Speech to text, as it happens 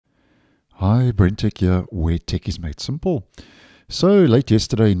Hi, BrenTech here, where tech is made simple. So, late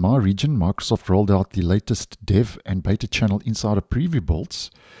yesterday in my region, Microsoft rolled out the latest dev and beta channel insider preview builds.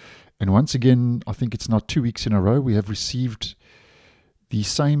 And once again, I think it's now 2 weeks in a row, we have received the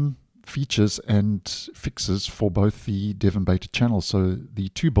same features and fixes for both the dev and beta channels. So the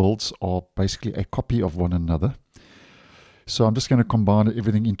two builds are basically a copy of one another. So I'm just going to combine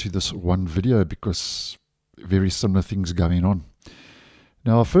everything into this one video because very similar things going on.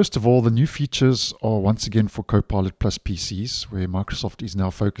 Now, first of all, the new features are once again for Copilot Plus PCs, where Microsoft is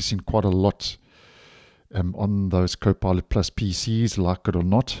now focusing quite a lot on those Copilot Plus PCs, like it or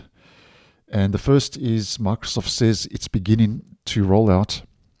not. And the first is Microsoft says it's beginning to roll out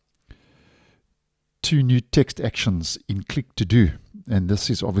 2 new text actions in Click to Do. And this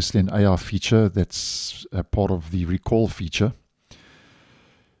is obviously an AI feature that's a part of the recall feature.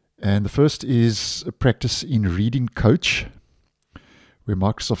 And the first is a practice in reading coach, where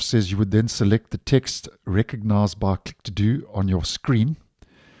Microsoft says you would then select the text recognized by Click to Do on your screen,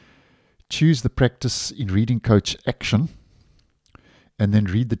 choose the practice in reading coach action, and then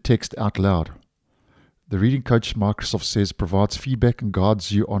read the text out loud. The reading coach, Microsoft says, provides feedback and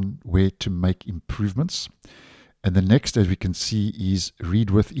guides you on where to make improvements. And the next, as we can see, is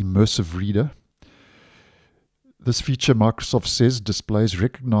read with immersive reader. This feature, Microsoft says, displays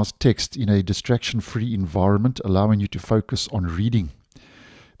recognized text in a distraction-free environment, allowing you to focus on reading.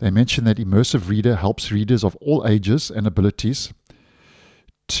 They mention that immersive reader helps readers of all ages and abilities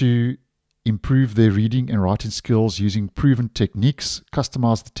to improve their reading and writing skills using proven techniques.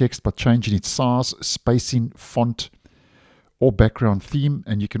 Customize the text by changing its size, spacing, font, or background theme.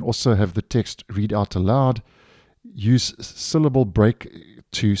 And you can also have the text read out aloud. Use syllable break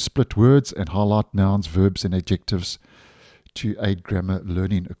to split words and highlight nouns, verbs, and adjectives to aid grammar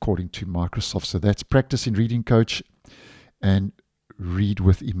learning, according to Microsoft. So that's practice in reading coach and read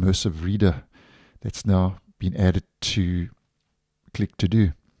with immersive reader. That's now been added to Click to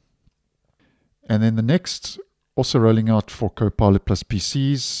Do. And then the next, also rolling out for Copilot Plus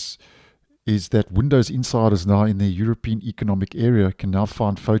PCs, is that Windows insiders now in the European Economic Area can now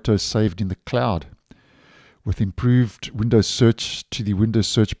find photos saved in the cloud with improved Windows search to the Windows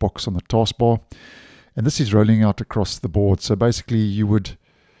search box on the taskbar. And this is rolling out across the board. So basically you would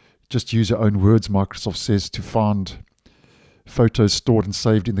just use your own words, Microsoft says, to find photos stored and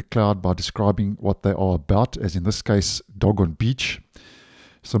saved in the cloud by describing what they are about, as in this case, dog on beach.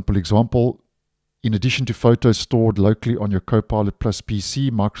 Simple example, in addition to photos stored locally on your Copilot Plus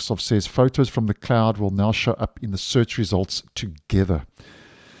PC, Microsoft says photos from the cloud will now show up in the search results together.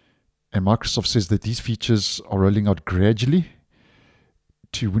 And Microsoft says that these features are rolling out gradually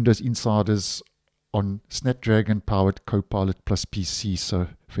to Windows insiders on Snapdragon-powered Copilot Plus PC. So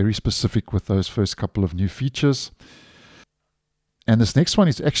very specific with those first couple of new features. And this next one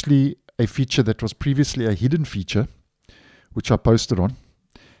is actually a feature that was previously a hidden feature, which I posted on.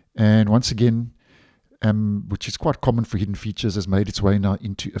 And once again, which is quite common for hidden features, has made its way now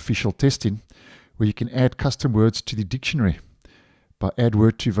into official testing, where you can add custom words to the dictionary by add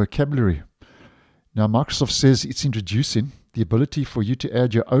word to vocabulary. Now, Microsoft says it's introducing the ability for you to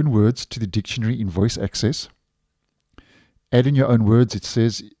add your own words to the dictionary in voice access. Add in your own words, it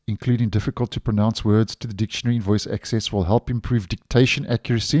says, including difficult to pronounce words to the dictionary in voice access will help improve dictation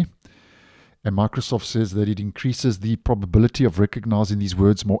accuracy. And Microsoft says that it increases the probability of recognizing these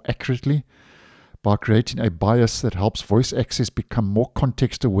words more accurately by creating a bias that helps voice access become more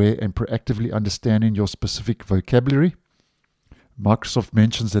context aware and proactively understanding your specific vocabulary. Microsoft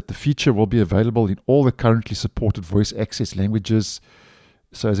mentions that the feature will be available in all the currently supported voice access languages.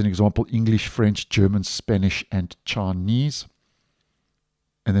 So as an example, English, French, German, Spanish, and Chinese.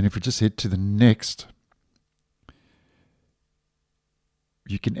 And then if we just head to the next,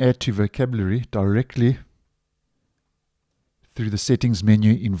 you can add to vocabulary directly through the settings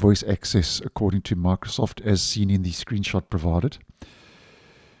menu in voice access, according to Microsoft, as seen in the screenshot provided.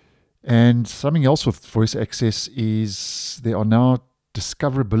 And something else with voice access is there are now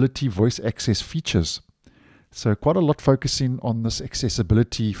discoverability voice access features. So quite a lot focusing on this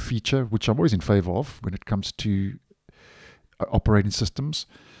accessibility feature, which I'm always in favor of when it comes to operating systems.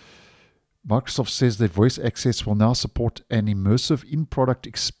 Microsoft says that voice access will now support an immersive in-product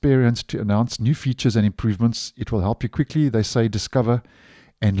experience to announce new features and improvements. It will help you quickly, they say, discover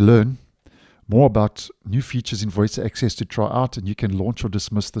and learn more about new features in voice access to try out, and you can launch or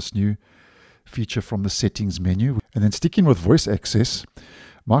dismiss this new feature from the settings menu. And then sticking with voice access,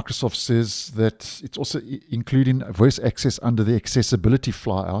 Microsoft says that it's also including voice access under the accessibility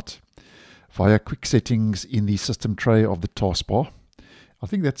flyout via quick settings in the system tray of the taskbar. I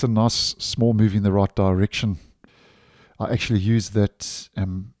think that's a nice small move in the right direction. I actually use that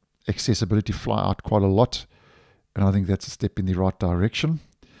accessibility fly out quite a lot, and I think that's a step in the right direction.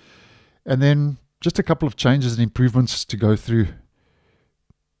 And then just a couple of changes and improvements to go through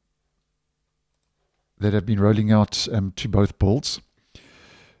that have been rolling out to both builds.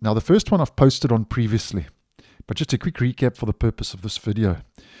 Now, the first one I've posted on previously, but just a quick recap for the purpose of this video.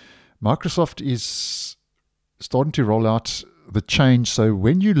 Microsoft is starting to roll out the change. So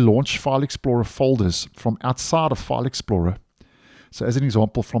when you launch File Explorer folders from outside of File Explorer, so as an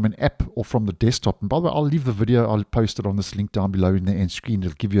example, from an app or from the desktop, and by the way, I'll leave the video, I'll post it on this link down below in the end screen.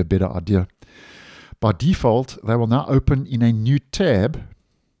 It'll give you a better idea. By default, they will now open in a new tab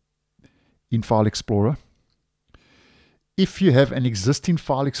in File Explorer. If you have an existing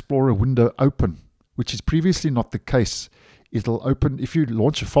File Explorer window open, which is previously not the case, it'll open, if you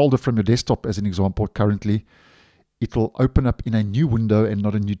launch a folder from your desktop as an example currently, it will open up in a new window and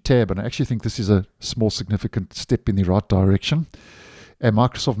not a new tab. And I actually think this is a small significant step in the right direction. And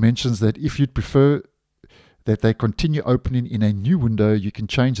Microsoft mentions that if you'd prefer that they continue opening in a new window, you can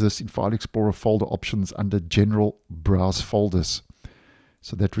change this in File Explorer folder options under General Browse Folders.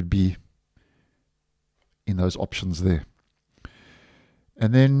 So that would be in those options there.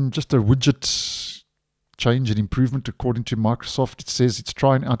 And then just a widget change and improvement according to Microsoft. It says it's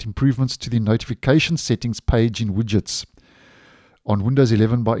trying out improvements to the notification settings page in widgets on Windows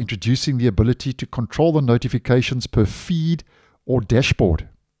 11 by introducing the ability to control the notifications per feed or dashboard.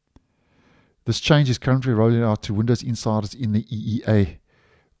 This change is currently rolling out to Windows insiders in the EEA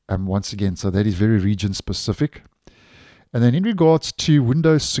once again, so that is very region specific. And then in regards to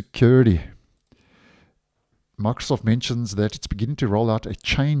Windows security, Microsoft mentions that it's beginning to roll out a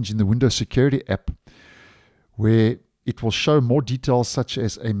change in the Windows Security app where it will show more details such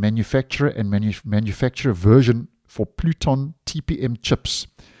as a manufacturer and manufacturer version for Pluton TPM chips.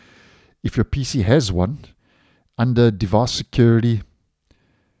 If your PC has one, under Device Security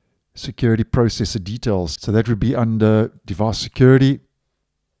Processor Details. So that would be under Device Security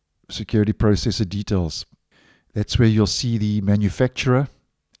Processor Details. That's where you'll see the manufacturer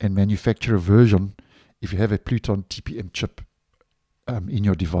and manufacturer version if you have a Pluton TPM chip in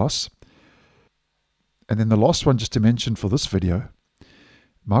your device. And then the last one just to mention for this video,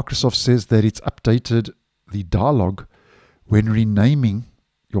 Microsoft says that it's updated the dialog when renaming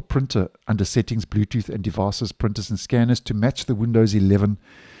your printer under Settings, Bluetooth and Devices, Printers and Scanners to match the Windows 11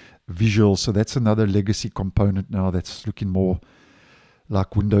 visual. So that's another legacy component now that's looking more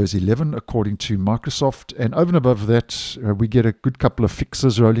like Windows 11 according to Microsoft. And over and above that, we get a good couple of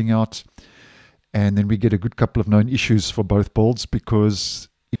fixes rolling out. And then we get a good couple of known issues for both builds because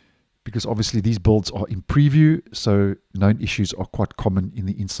obviously these builds are in preview, so known issues are quite common in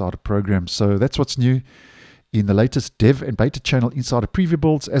the Insider program. So that's what's new in the latest Dev and Beta Channel Insider preview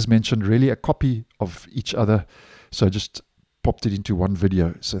builds. As mentioned, really a copy of each other, so just popped it into one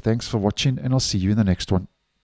video. So thanks for watching, and I'll see you in the next one.